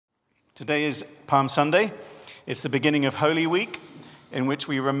Today is Palm Sunday. It's the beginning of Holy Week, in which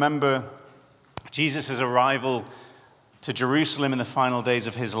we remember Jesus' arrival to Jerusalem in the final days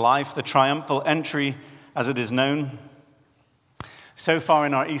of his life, the triumphal entry, as it is known. So far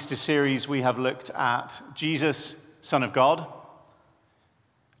in our Easter series, we have looked at Jesus, Son of God,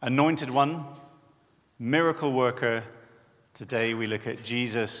 Anointed One, Miracle Worker. Today we look at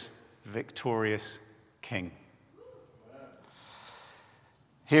Jesus, Victorious King.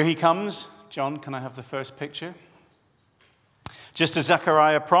 Here he comes. John, can I have the first picture? Just as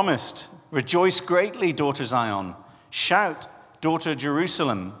Zechariah promised, rejoice greatly, daughter Zion. Shout, daughter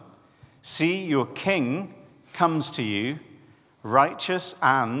Jerusalem. See, your king comes to you, righteous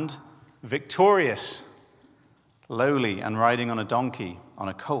and victorious, lowly and riding on a donkey, on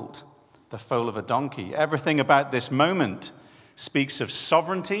a colt, the foal of a donkey. Everything about this moment speaks of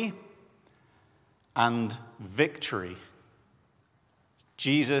sovereignty and victory.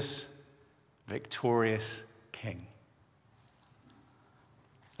 Jesus, victorious King.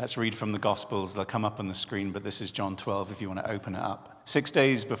 Let's read from the Gospels. They'll come up on the screen, but this is John 12 if you want to open it up. 6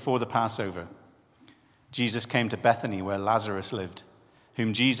 days before the Passover, Jesus came to Bethany where Lazarus lived,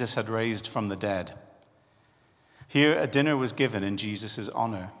 whom Jesus had raised from the dead. Here a dinner was given in Jesus'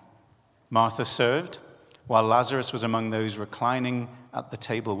 honor. Martha served, while Lazarus was among those reclining at the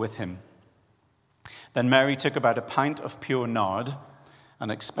table with him. Then Mary took about a pint of pure nard, an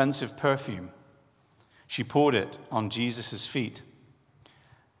expensive perfume. She poured it on Jesus' feet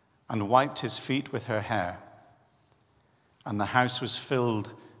and wiped his feet with her hair. And the house was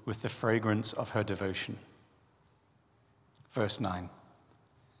filled with the fragrance of her devotion. Verse 9.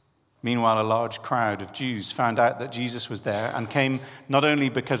 Meanwhile, a large crowd of Jews found out that Jesus was there and came not only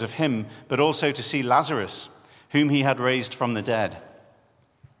because of him, but also to see Lazarus, whom he had raised from the dead.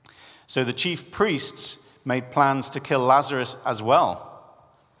 So the chief priests made plans to kill Lazarus as well,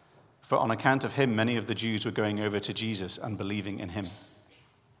 for on account of him, many of the Jews were going over to Jesus and believing in him.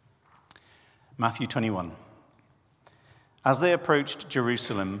 Matthew 21. As they approached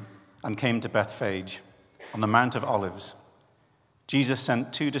Jerusalem and came to Bethphage on the Mount of Olives, Jesus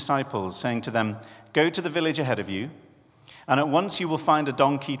sent 2 disciples, saying to them, "Go to the village ahead of you, and at once you will find a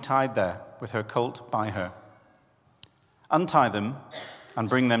donkey tied there with her colt by her. Untie them and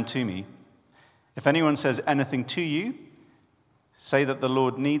bring them to me. If anyone says anything to you, say that the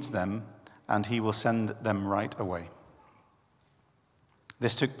Lord needs them, and he will send them right away."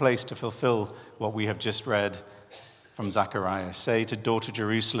 This took place to fulfill what we have just read from Zechariah. Say to daughter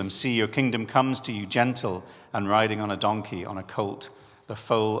Jerusalem, see, your kingdom comes to you, gentle and riding on a donkey, on a colt, the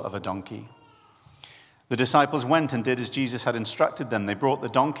foal of a donkey. The disciples went and did as Jesus had instructed them. They brought the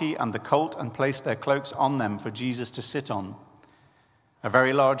donkey and the colt and placed their cloaks on them for Jesus to sit on. A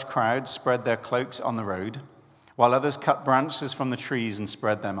very large crowd spread their cloaks on the road, while others cut branches from the trees and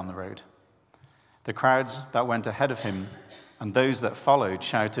spread them on the road. The crowds that went ahead of him and those that followed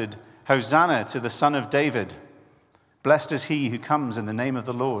shouted, "Hosanna to the Son of David! Blessed is he who comes in the name of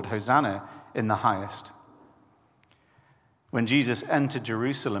the Lord! Hosanna in the highest!" When Jesus entered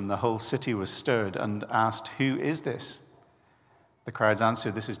Jerusalem, the whole city was stirred and asked, "Who is this?" The crowds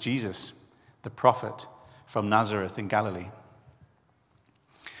answered, "This is Jesus, the prophet from Nazareth in Galilee."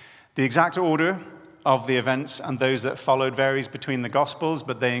 The exact order of the events and those that followed varies between the Gospels,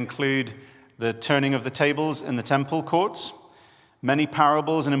 but they include the turning of the tables in the temple courts, many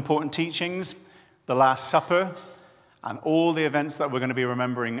parables and important teachings, the Last Supper, and all the events that we're going to be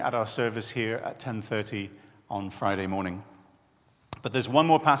remembering at our service here at 10:30 on Friday morning. But there's one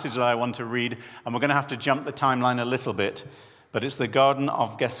more passage that I want to read, and we're going to have to jump the timeline a little bit, but it's the Garden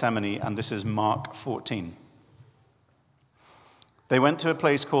of Gethsemane, and this is Mark 14. They went to a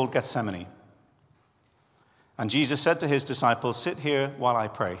place called Gethsemane. And Jesus said to his disciples, "Sit here while I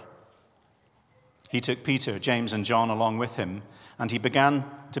pray." He took Peter, James, and John along with him, and he began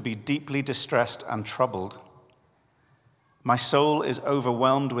to be deeply distressed and troubled. "My soul is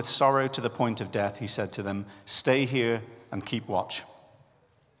overwhelmed with sorrow to the point of death," he said to them. "Stay here and keep watch."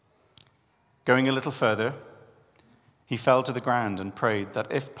 Going a little further, he fell to the ground and prayed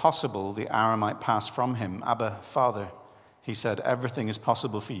that if possible, the hour might pass from him. "Abba, Father," he said, "everything is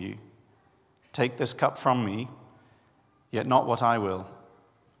possible for you. Take this cup from me, yet not what I will,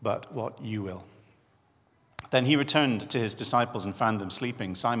 but what you will." Then he returned to his disciples and found them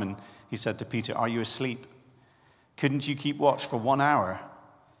sleeping. "Simon," he said to Peter, "are you asleep? Couldn't you keep watch for 1 hour?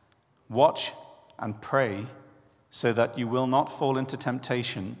 Watch and pray so that you will not fall into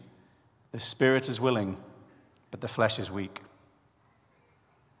temptation. The spirit is willing, but the flesh is weak."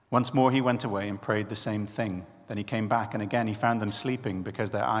 Once more he went away and prayed the same thing. Then he came back, and again he found them sleeping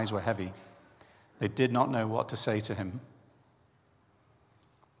because their eyes were heavy. They did not know what to say to him.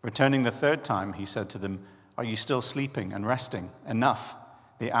 Returning the third time, he said to them, "Are you still sleeping and resting? Enough.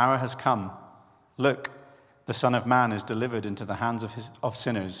 The hour has come. Look, the Son of Man is delivered into the hands of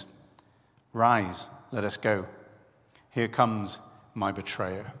sinners. Rise, let us go. Here comes my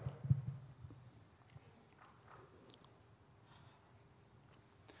betrayer."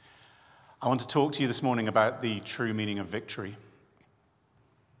 I want to talk to you this morning about the true meaning of victory.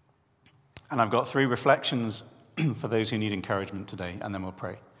 And I've got 3 reflections for those who need encouragement today, and then we'll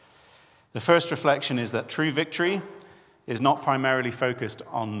pray. The first reflection is that true victory is not primarily focused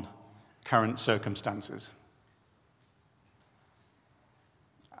on current circumstances.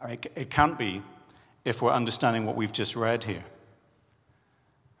 It can't be if we're understanding what we've just read here.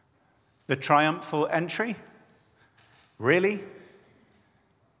 The triumphal entry? Really?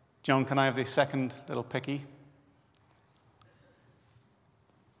 John, can I have the second little picky?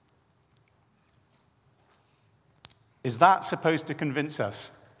 Is that supposed to convince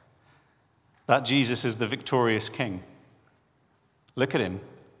us that Jesus is the victorious king? Look at him.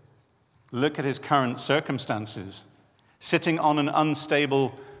 Look at his current circumstances. Sitting on an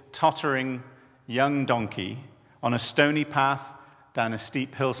unstable, tottering young donkey on a stony path down a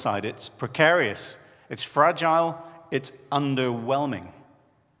steep hillside. It's precarious, it's fragile, it's underwhelming.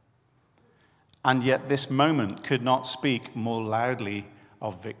 And yet this moment could not speak more loudly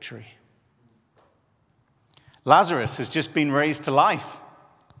of victory. Lazarus has just been raised to life.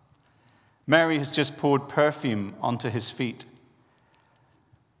 Mary has just poured perfume onto his feet.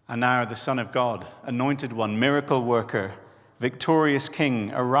 And now the Son of God, anointed one, miracle worker, victorious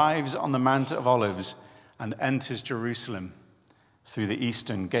king, arrives on the Mount of Olives and enters Jerusalem through the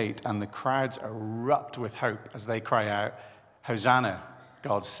eastern gate. And the crowds erupt with hope as they cry out, "Hosanna,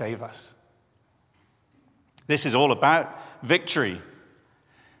 God save us." This is all about victory.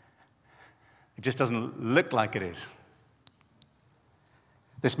 It just doesn't look like it is.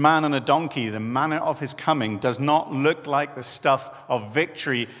 This man on a donkey, the manner of his coming, does not look like the stuff of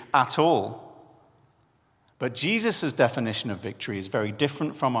victory at all. But Jesus' definition of victory is very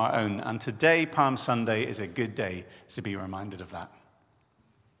different from our own, and today, Palm Sunday, is a good day to be reminded of that.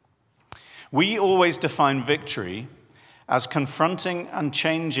 We always define victory as confronting and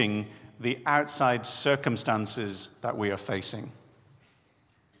changing the outside circumstances that we are facing.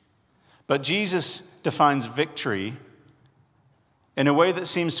 But Jesus defines victory in a way that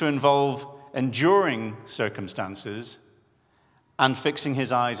seems to involve enduring circumstances and fixing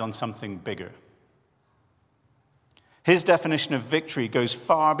his eyes on something bigger. His definition of victory goes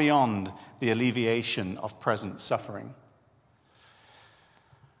far beyond the alleviation of present suffering.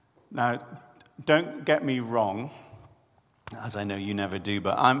 Now, don't get me wrong, as I know you never do,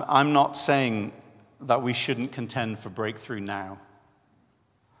 but I'm not saying that we shouldn't contend for breakthrough now.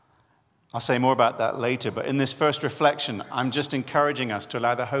 I'll say more about that later, but in this first reflection, I'm just encouraging us to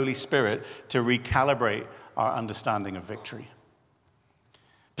allow the Holy Spirit to recalibrate our understanding of victory.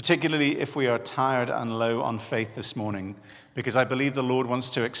 Particularly if we are tired and low on faith this morning, because I believe the Lord wants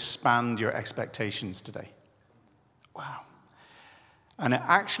to expand your expectations today. Wow. And it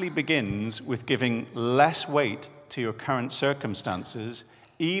actually begins with giving less weight to your current circumstances,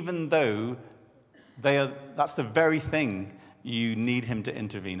 even though that's the very thing you need him to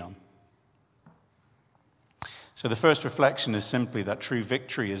intervene on. So the first reflection is simply that true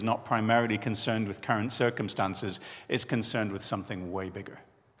victory is not primarily concerned with current circumstances, it's concerned with something way bigger.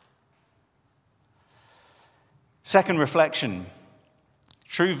 Second reflection,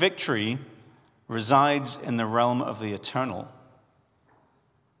 true victory resides in the realm of the eternal.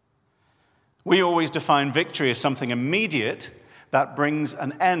 We always define victory as something immediate that brings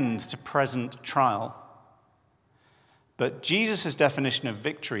an end to present trial. But Jesus' definition of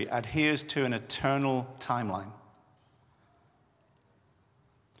victory adheres to an eternal timeline.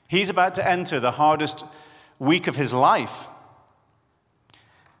 He's about to enter the hardest week of his life.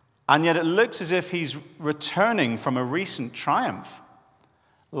 And yet it looks as if he's returning from a recent triumph,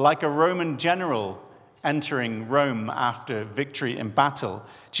 like a Roman general entering Rome after victory in battle.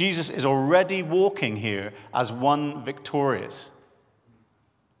 Jesus is already walking here as one victorious.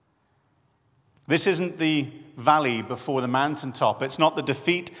 This isn't the valley before the mountaintop. It's not the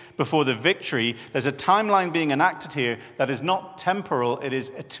defeat before the victory. There's a timeline being enacted here that is not temporal, it is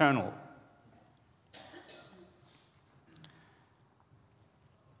eternal.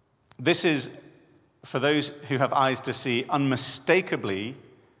 This is, for those who have eyes to see, unmistakably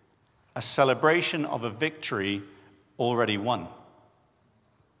a celebration of a victory already won.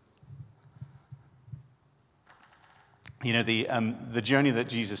 You know, the journey that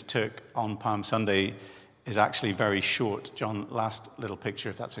Jesus took on Palm Sunday is actually very short. John, last little picture,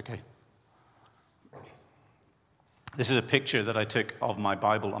 if that's okay. This is a picture that I took of my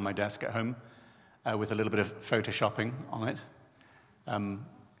Bible on my desk at home with a little bit of photoshopping on it.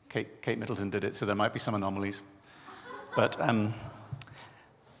 Kate Middleton did it, so there might be some anomalies. But don't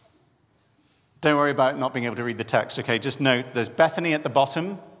worry about not being able to read the text, okay? Just note there's Bethany at the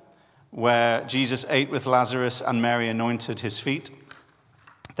bottom, where Jesus ate with Lazarus and Mary anointed his feet.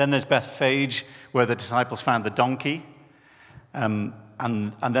 Then there's Bethphage, where the disciples found the donkey. And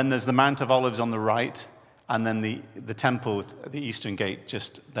then there's the Mount of Olives on the right, and then the temple with the eastern gate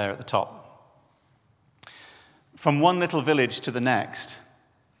just there at the top. From one little village to the next,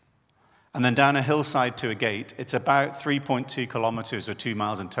 and then down a hillside to a gate, it's about 3.2 kilometers or 2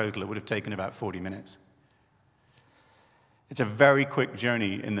 miles in total. It would have taken about 40 minutes. It's a very quick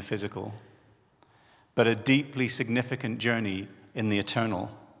journey in the physical, but a deeply significant journey in the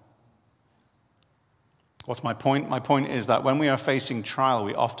eternal. What's my point? My point is that when we are facing trial,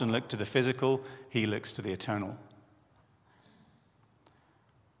 we often look to the physical, he looks to the eternal.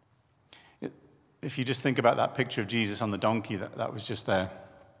 If you just think about that picture of Jesus on the donkey that was just there,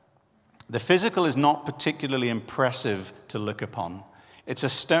 the physical is not particularly impressive to look upon. It's a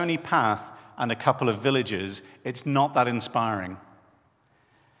stony path and a couple of villages. It's not that inspiring.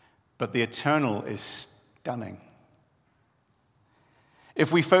 But the eternal is stunning.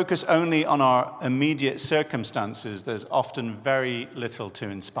 If we focus only on our immediate circumstances, there's often very little to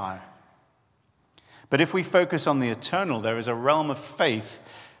inspire. But if we focus on the eternal, there is a realm of faith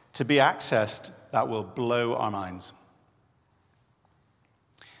to be accessed that will blow our minds.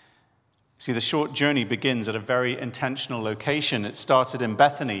 See, the short journey begins at a very intentional location. It started in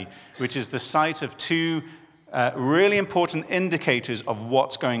Bethany, which is the site of two really important indicators of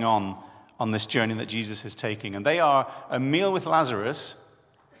what's going on this journey that Jesus is taking. And they are a meal with Lazarus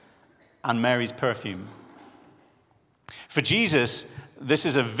and Mary's perfume. For Jesus, this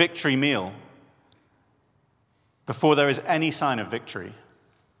is a victory meal before there is any sign of victory.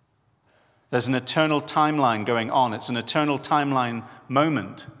 There's an eternal timeline going on. It's an eternal timeline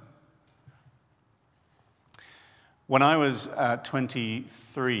moment. When I was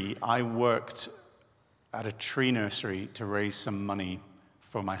 23, I worked at a tree nursery to raise some money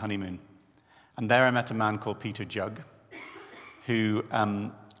for my honeymoon. And there I met a man called Peter Jugg, who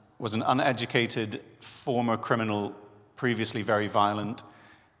was an uneducated former criminal, previously very violent,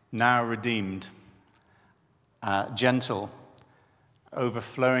 now redeemed, gentle,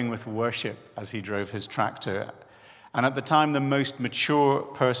 overflowing with worship as he drove his tractor. And at the time, the most mature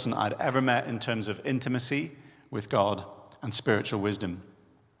person I'd ever met in terms of intimacy with God and spiritual wisdom.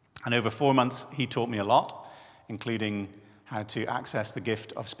 And over 4 months, he taught me a lot, including how to access the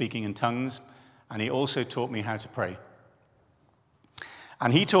gift of speaking in tongues, and he also taught me how to pray.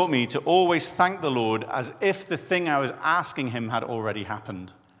 And he taught me to always thank the Lord as if the thing I was asking him had already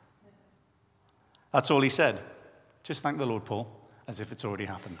happened. That's all he said. Just thank the Lord, Paul, as if it's already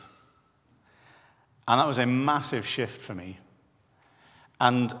happened. And that was a massive shift for me.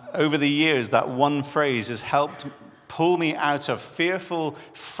 And over the years, that one phrase has helped pull me out of fearful,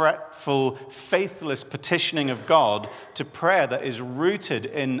 fretful, faithless petitioning of God to prayer that is rooted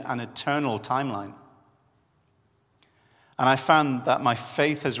in an eternal timeline. And I found that my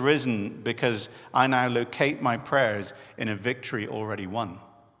faith has risen because I now locate my prayers in a victory already won.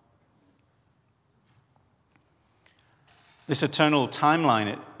 This eternal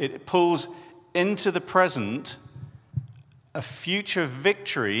timeline, it pulls into the present a future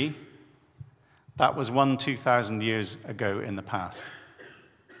victory that was won 2,000 years ago in the past.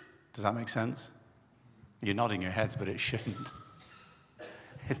 Does that make sense? You're nodding your heads, but it shouldn't.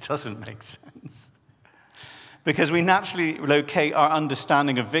 It doesn't make sense. Because we naturally locate our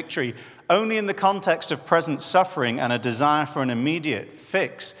understanding of victory only in the context of present suffering and a desire for an immediate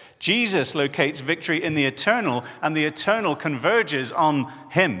fix. Jesus locates victory in the eternal, and the eternal converges on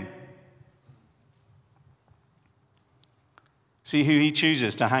him. See who he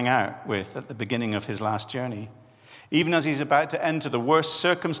chooses to hang out with at the beginning of his last journey. Even as he's about to enter the worst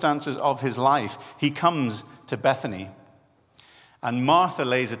circumstances of his life, he comes to Bethany. And Martha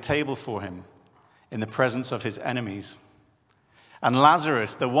lays a table for him in the presence of his enemies. And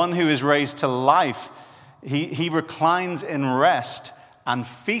Lazarus, the one who is raised to life, he reclines in rest and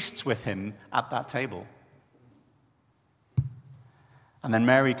feasts with him at that table. And then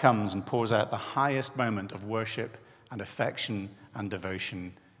Mary comes and pours out the highest moment of worship and affection and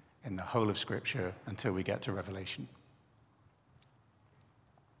devotion in the whole of Scripture until we get to Revelation.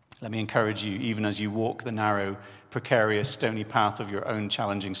 Let me encourage you, even as you walk the narrow, precarious, stony path of your own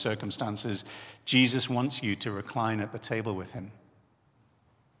challenging circumstances, Jesus wants you to recline at the table with him.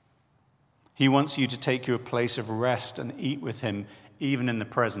 He wants you to take your place of rest and eat with him, even in the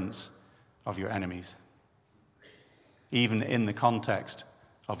presence of your enemies. even in the context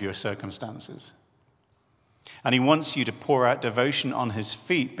of your circumstances. And he wants you to pour out devotion on his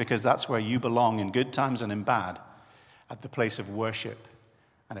feet, because that's where you belong in good times and in bad, at the place of worship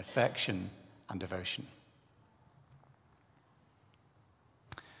and affection and devotion.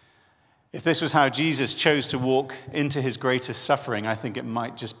 If this was how Jesus chose to walk into his greatest suffering, I think it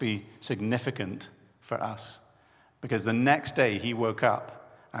might just be significant for us, because the next day he woke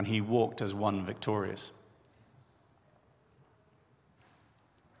up and he walked as one victorious.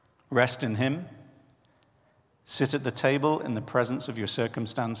 Rest in him. Sit at the table in the presence of your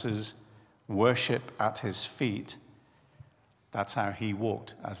circumstances. Worship at his feet. That's how he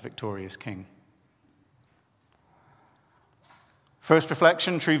walked as victorious king. First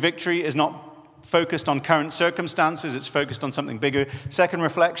reflection, true victory is not focused on current circumstances, it's focused on something bigger. Second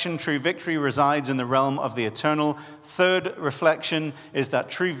reflection, true victory resides in the realm of the eternal. Third reflection is that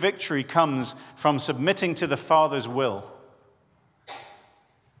true victory comes from submitting to the Father's will.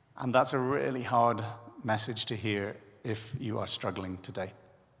 And that's a really hard message to hear if you are struggling today,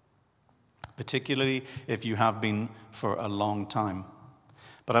 particularly if you have been for a long time.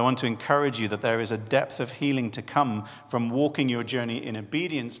 But I want to encourage you that there is a depth of healing to come from walking your journey in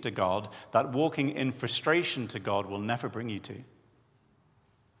obedience to God that walking in frustration to God will never bring you to.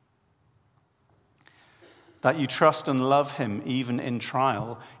 That you trust and love him even in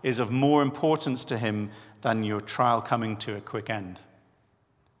trial is of more importance to him than your trial coming to a quick end.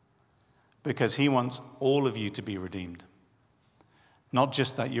 Because he wants all of you to be redeemed. Not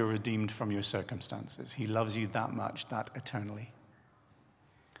just that you're redeemed from your circumstances. He loves you that much, that eternally.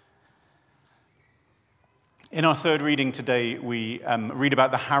 In our third reading today, we read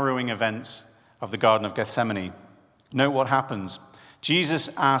about the harrowing events of the Garden of Gethsemane. Note what happens. Jesus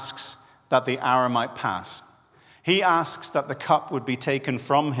asks that the hour might pass. He asks that the cup would be taken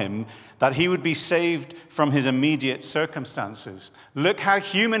from him, that he would be saved from his immediate circumstances. Look how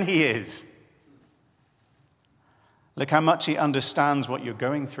human he is. Look how much he understands what you're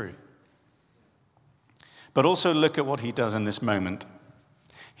going through. But also look at what he does in this moment.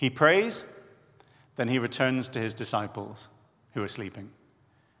 He prays, then he returns to his disciples who are sleeping.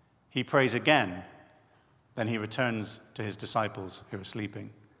 He prays again, then he returns to his disciples who are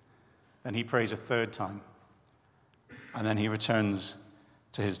sleeping. Then he prays a third time, and then he returns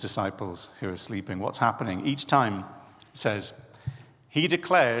to his disciples who are sleeping. What's happening? Each time, it says, he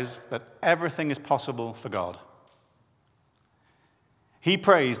declares that everything is possible for God. He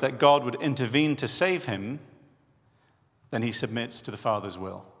prays that God would intervene to save him, then he submits to the Father's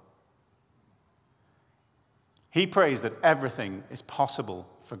will. He prays that everything is possible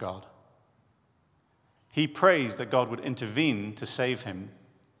for God. He prays that God would intervene to save him,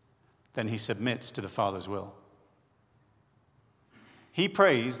 then he submits to the Father's will. He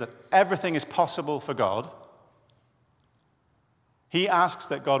prays that everything is possible for God. He asks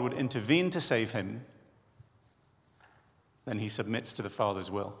that God would intervene to save him, then he submits to the Father's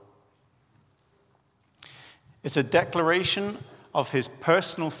will. It's a declaration of his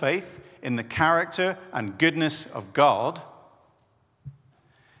personal faith in the character and goodness of God,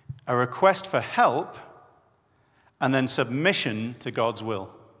 a request for help, and then submission to God's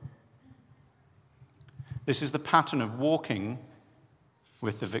will. This is the pattern of walking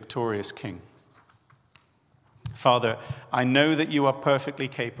with the victorious King. Father, I know that you are perfectly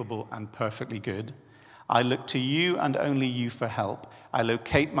capable and perfectly good. I look to you and only you for help. I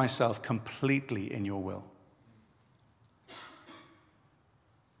locate myself completely in your will.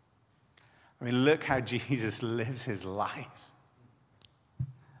 I mean, look how Jesus lives his life.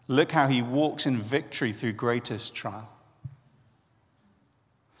 Look how he walks in victory through greatest trial.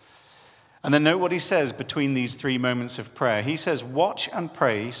 And then note what he says between these three moments of prayer. He says, watch and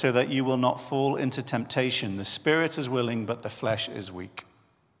pray so that you will not fall into temptation. The spirit is willing, but the flesh is weak.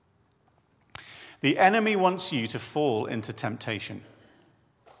 The enemy wants you to fall into temptation.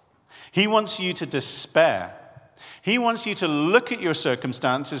 He wants you to despair. He wants you to look at your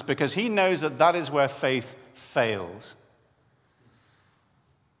circumstances because he knows that that is where faith fails.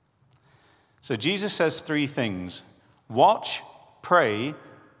 So Jesus says three things. Watch, pray,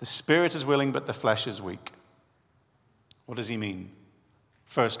 the spirit is willing, but the flesh is weak. What does he mean?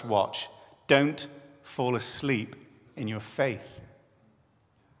 First, watch. Don't fall asleep in your faith.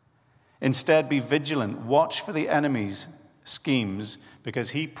 Instead, be vigilant. Watch for the enemy's schemes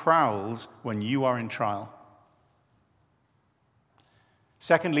because he prowls when you are in trial.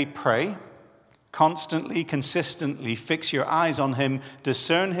 Secondly, pray. Constantly, consistently fix your eyes on him,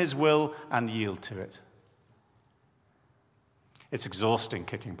 discern his will, and yield to it. It's exhausting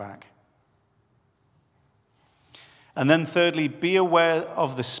kicking back. And then thirdly, be aware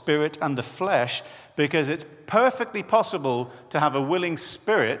of the spirit and the flesh because it's perfectly possible to have a willing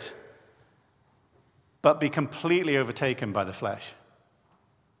spirit but be completely overtaken by the flesh.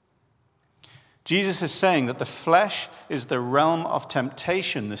 Jesus is saying that the flesh is the realm of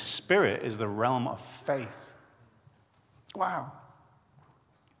temptation, the spirit is the realm of faith. Wow.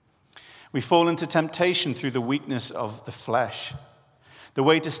 We fall into temptation through the weakness of the flesh. The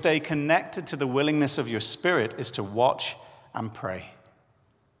way to stay connected to the willingness of your spirit is to watch and pray,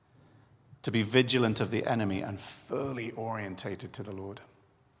 to be vigilant of the enemy and fully orientated to the Lord.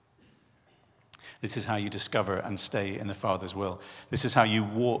 This is how you discover and stay in the Father's will. This is how you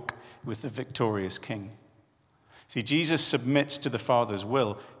walk with the victorious King. See, Jesus submits to the Father's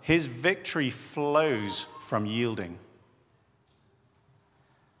will. His victory flows from yielding.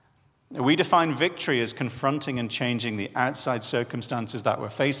 We define victory as confronting and changing the outside circumstances that we're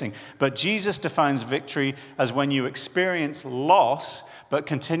facing. But Jesus defines victory as when you experience loss, but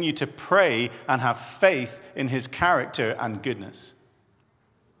continue to pray and have faith in his character and goodness.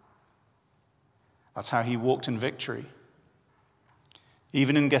 That's how he walked in victory.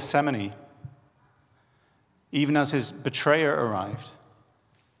 Even in Gethsemane, even as his betrayer arrived,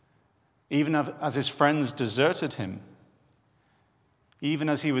 even as his friends deserted him, even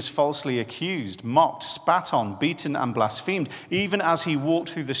as he was falsely accused, mocked, spat on, beaten, and blasphemed, even as he walked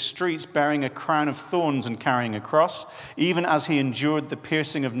through the streets bearing a crown of thorns and carrying a cross, even as he endured the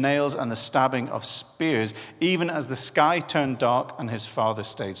piercing of nails and the stabbing of spears, even as the sky turned dark and his Father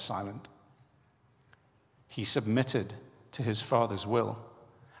stayed silent. He submitted to his Father's will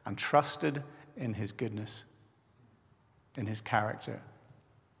and trusted in his goodness, in his character,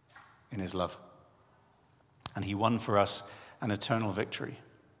 in his love. And he won for us an eternal victory.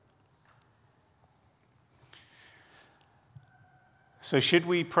 So should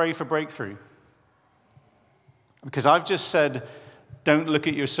we pray for breakthrough? Because I've just said, don't look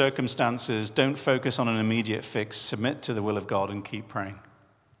at your circumstances, don't focus on an immediate fix, submit to the will of God and keep praying.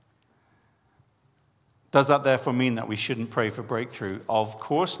 Does that therefore mean that we shouldn't pray for breakthrough? Of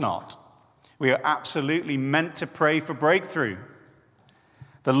course not. We are absolutely meant to pray for breakthrough.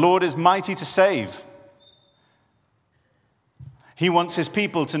 The Lord is mighty to save. He wants his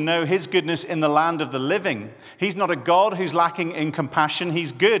people to know his goodness in the land of the living. He's not a God who's lacking in compassion.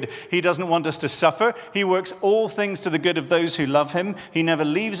 He's good. He doesn't want us to suffer. He works all things to the good of those who love him. He never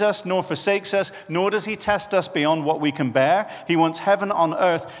leaves us nor forsakes us, nor does he test us beyond what we can bear. He wants heaven on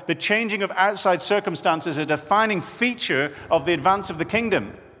earth. The changing of outside circumstances is a defining feature of the advance of the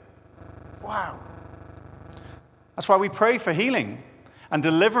kingdom. Wow. That's why we pray for healing and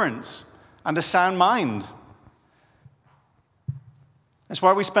deliverance and a sound mind. That's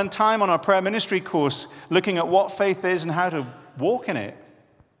why we spend time on our prayer ministry course looking at what faith is and how to walk in it.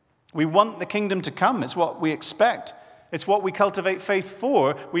 We want the kingdom to come. It's what we expect. It's what we cultivate faith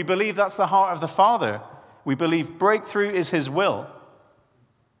for. We believe that's the heart of the Father. We believe breakthrough is his will.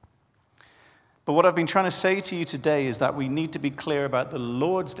 But what I've been trying to say to you today is that we need to be clear about the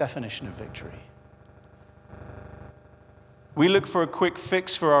Lord's definition of victory. We look for a quick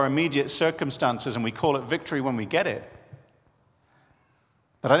fix for our immediate circumstances and we call it victory when we get it.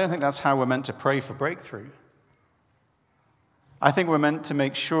 But I don't think that's how we're meant to pray for breakthrough. I think we're meant to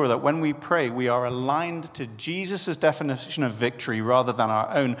make sure that when we pray, we are aligned to Jesus' definition of victory rather than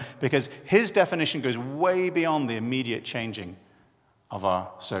our own, because his definition goes way beyond the immediate changing of our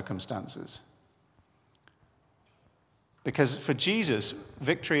circumstances. Because for Jesus,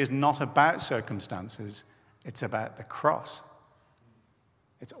 victory is not about circumstances, it's about the cross.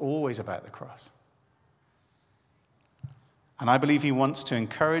 It's always about the cross. And I believe he wants to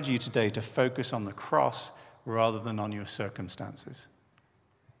encourage you today to focus on the cross rather than on your circumstances.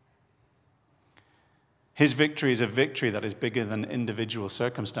 His victory is a victory that is bigger than individual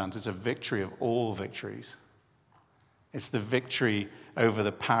circumstances. It's a victory of all victories. It's the victory over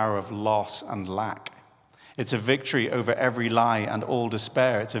the power of loss and lack. It's a victory over every lie and all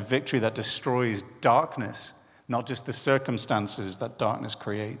despair. It's a victory that destroys darkness, not just the circumstances that darkness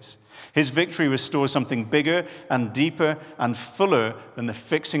creates. His victory restores something bigger and deeper and fuller than the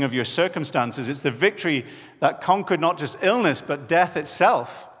fixing of your circumstances. It's the victory that conquered not just illness, but death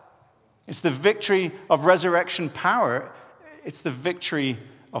itself. It's the victory of resurrection power. It's the victory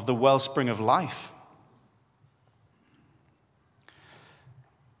of the wellspring of life.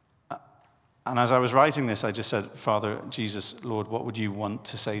 And as I was writing this, I just said, Father, Jesus, Lord, what would you want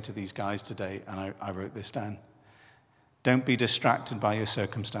to say to these guys today? And I wrote this down. Don't be distracted by your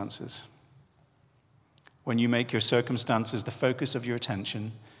circumstances. When you make your circumstances the focus of your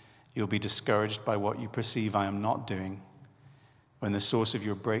attention, you'll be discouraged by what you perceive I am not doing, when the source of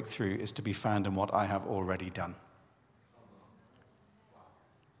your breakthrough is to be found in what I have already done.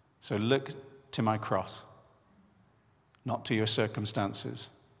 So look to my cross, not to your circumstances.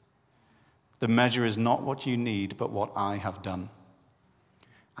 The measure is not what you need, but what I have done.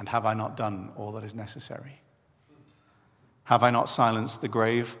 And have I not done all that is necessary? Have I not silenced the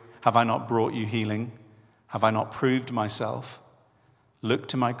grave? Have I not brought you healing? Have I not proved myself? Look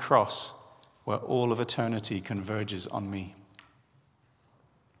to my cross, where all of eternity converges on me.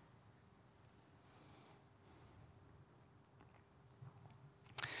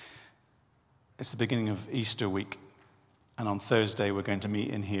 It's the beginning of Easter week, and on Thursday we're going to meet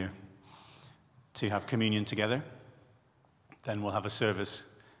in here to have communion together. Then we'll have a service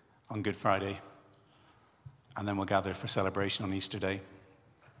on Good Friday, and then we'll gather for celebration on Easter Day.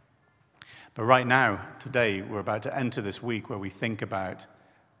 But right now, today, we're about to enter this week where we think about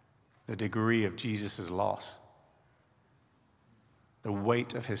the degree of Jesus' loss, the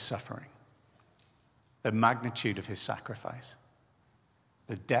weight of his suffering, the magnitude of his sacrifice,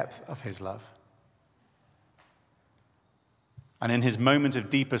 the depth of his love. And in his moment of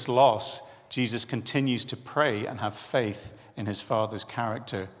deepest loss, Jesus continues to pray and have faith in his Father's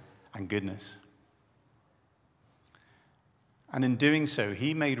character and goodness. And in doing so,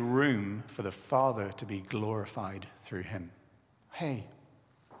 he made room for the Father to be glorified through him. Hey.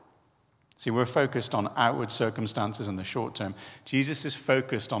 See, we're focused on outward circumstances in the short term. Jesus is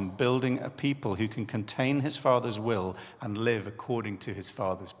focused on building a people who can contain his Father's will and live according to his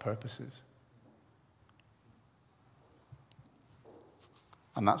Father's purposes.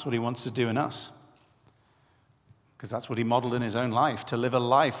 And that's what he wants to do in us. Because that's what he modeled in his own life, to live a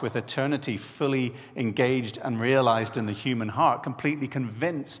life with eternity fully engaged and realized in the human heart, completely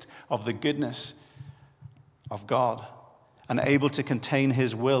convinced of the goodness of God, and able to contain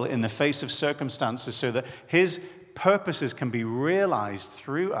his will in the face of circumstances so that his purposes can be realized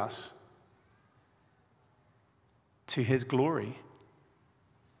through us to his glory,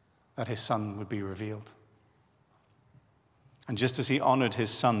 that his Son would be revealed. And just as he honored his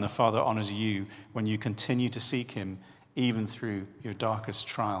Son, the Father honors you when you continue to seek him, even through your darkest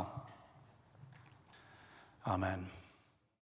trial. Amen.